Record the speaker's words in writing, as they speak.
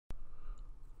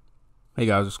Hey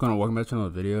guys, just gonna welcome back to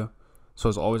another video. So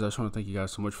as always, I just want to thank you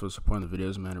guys so much for supporting the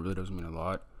videos, man. It really does mean a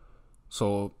lot.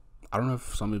 So I don't know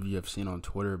if some of you have seen on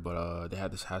Twitter, but they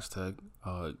had this hashtag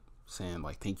saying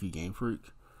like "Thank you, Gamefreak."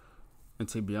 And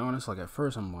to be honest, like at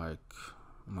first I'm like,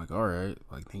 all right,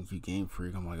 like "Thank you,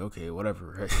 Gamefreak." I'm like, okay,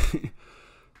 whatever, right?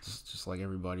 just like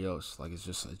everybody else, like it's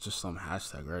just some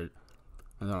hashtag, right?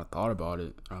 And then I thought about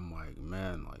it, and I'm like,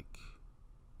 man, like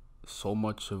so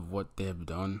much of what they have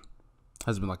done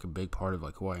has been like a big part of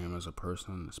like who I am as a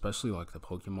person, especially like the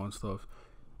Pokemon stuff.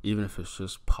 Even if it's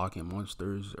just Pocket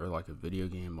Monsters or like a video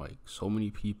game, like so many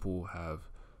people have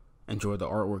enjoyed the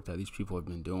artwork that these people have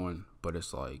been doing, but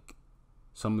it's like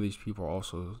some of these people are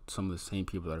also some of the same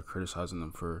people that are criticizing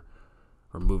them for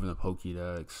removing the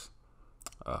Pokédex,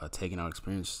 taking out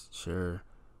experience share,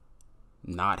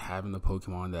 not having the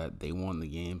Pokemon that they want in the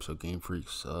game, so Game Freak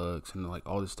sucks, and like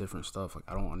all this different stuff. Like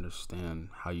I don't understand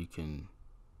how you can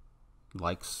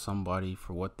like somebody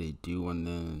for what they do and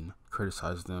then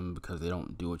criticize them because they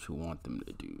don't do what you want them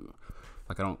to do.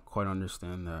 Like I don't quite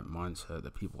understand that mindset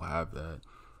that people have, that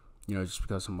just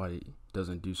because somebody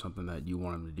doesn't do something that you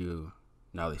want them to do,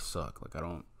 now they suck. Like I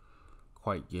don't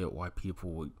quite get why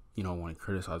people would want to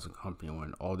criticize a company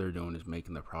when all they're doing is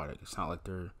making the product. It's not like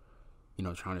they're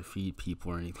trying to feed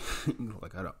people or anything.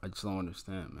 Like I just don't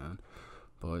understand, man.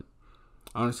 But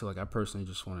honestly, like I personally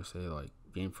just want to say, like,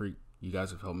 Game Freak, you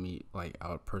guys have helped me like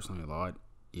out personally a lot,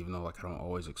 even though like I don't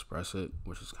always express it,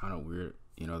 which is kind of weird,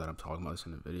 that I'm talking about this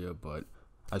in the video, but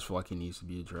I just feel like it needs to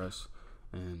be addressed.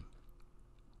 And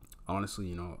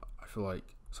honestly, I feel like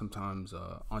sometimes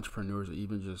entrepreneurs or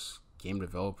even just game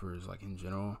developers, like in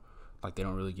general, like they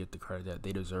don't really get the credit that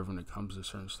they deserve when it comes to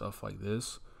certain stuff like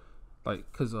this.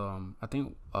 Like, cause I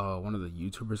think one of the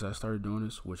YouTubers that started doing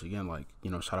this, which again, like,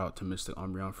 shout out to Mr.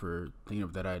 Umbreon for thinking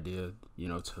of that idea,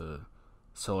 to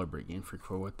celebrate Game Freak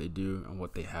for what they do and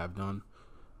what they have done.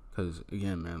 Cause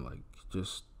again, man, like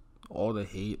just all the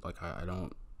hate, like I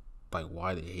don't like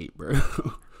why they hate, bro.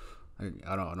 Like,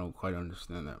 I don't quite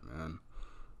understand that, man.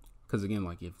 Cause again,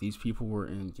 like if these people were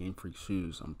in Game Freak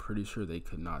shoes, I'm pretty sure they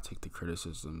could not take the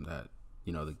criticism that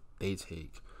they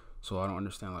take. So I don't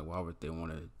understand, like, why would they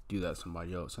want to do that to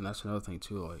somebody else? And that's another thing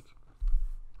too, like,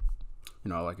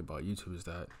 I like about YouTube is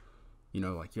that,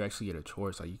 like you actually get a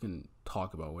choice. Like you can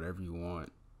talk about whatever you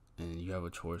want, and you have a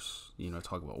choice,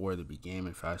 talk about whether it be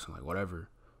gaming, fashion, like whatever.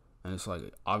 And it's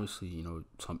like, obviously,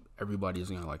 everybody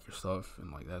isn't gonna like your stuff,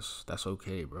 and like that's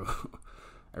okay, bro.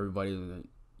 Everybody isn't,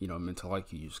 meant to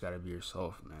like you. You just gotta be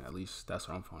yourself, man. At least that's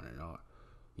what I'm finding out,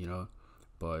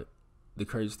 But the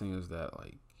crazy thing is that,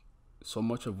 like, so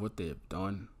much of what they have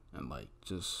done and like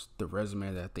just the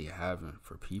resume that they have, and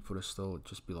for people to still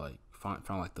just be like find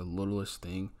like the littlest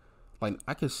thing, like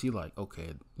I could see like,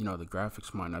 okay, the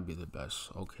graphics might not be the best,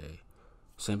 okay,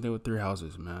 same thing with Three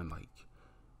Houses, man. Like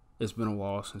it's been a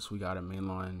while since we got a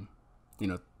mainline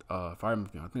Fire Emblem.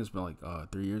 I think it's been like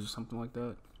 3 years or something like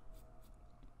that.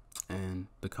 And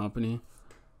the company,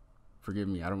 forgive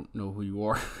me, I don't know who you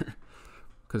are,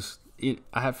 because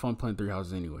I have fun playing Three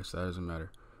Houses anyway, so that doesn't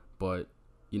matter. But,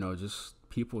 just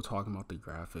people talking about the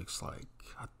graphics, like,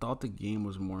 I thought the game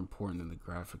was more important than the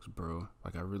graphics, bro.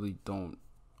 Like, I really don't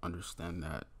understand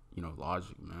that,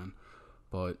 logic, man.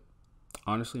 But,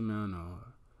 honestly, man,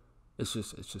 it's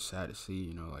just sad to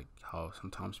see, like, how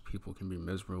sometimes people can be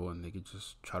miserable and they could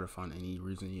just try to find any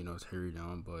reason, to tear you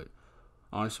down. But,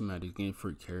 honestly, man, these Game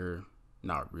Freak care.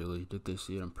 Not really. Did they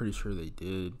see it? I'm pretty sure they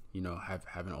did,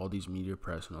 having all these media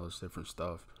press and all this different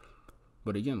stuff.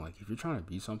 But again, like if you're trying to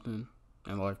be something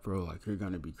in life, bro, like you're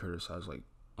gonna be criticized. Like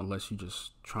unless you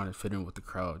just trying to fit in with the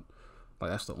crowd,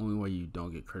 like that's the only way you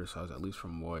don't get criticized, at least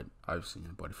from what I've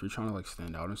seen. But if you're trying to like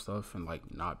stand out and stuff and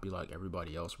like not be like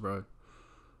everybody else, bro,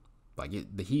 like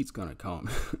the heat's gonna come.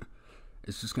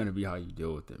 It's just gonna be how you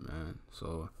deal with it, man.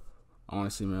 So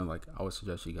honestly, man, like I would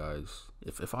suggest you guys,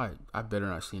 if I better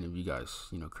not see any of you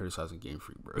guys, criticizing Game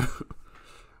Freak, bro.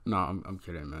 Nah, I'm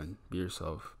kidding, man. Be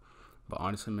yourself. But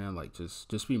honestly, man, like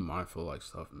just be mindful, like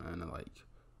stuff, man. And like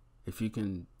if you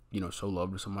can, show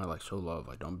love to somebody, like show love.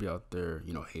 Like don't be out there,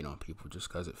 hate on people just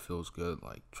because it feels good.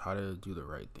 Like try to do the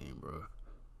right thing, bro.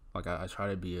 Like I try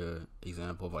to be a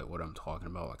example of like what I'm talking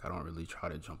about. Like I don't really try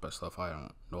to jump at stuff I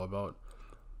don't know about.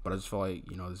 But I just feel like,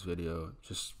 this video,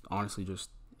 just honestly, just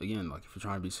again, like if you're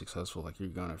trying to be successful, like you're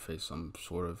gonna face some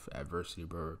sort of adversity,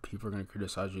 bro. People are gonna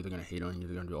criticize you, they're gonna hate on you,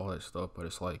 they're gonna do all that stuff. But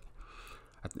it's like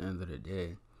at the end of the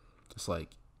day, it's like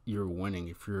you're winning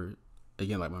if you're,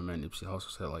 again, like my man Nipsey Hussle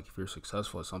said, like if you're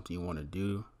successful at something you want to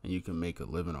do and you can make a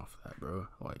living off of that, bro.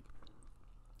 Like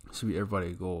it should be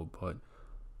everybody's goal. But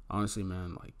honestly,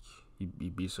 man, like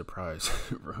you'd be surprised,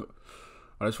 bro.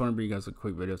 I just want to bring you guys a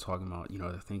quick video talking about,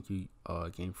 the thank you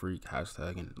Gamefreak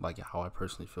hashtag, and like how I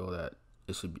personally feel that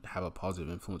it should have a positive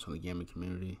influence on the gaming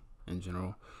community in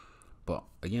general. But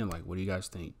again, like, what do you guys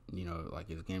think?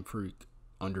 Like, is Gamefreak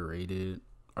underrated?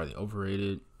 Are they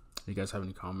overrated? Do you guys have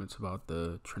any comments about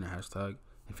the trending hashtag?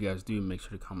 If you guys do, make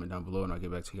sure to comment down below, and I'll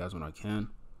get back to you guys when I can. And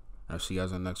I'll see you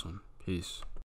guys in the next one. Peace.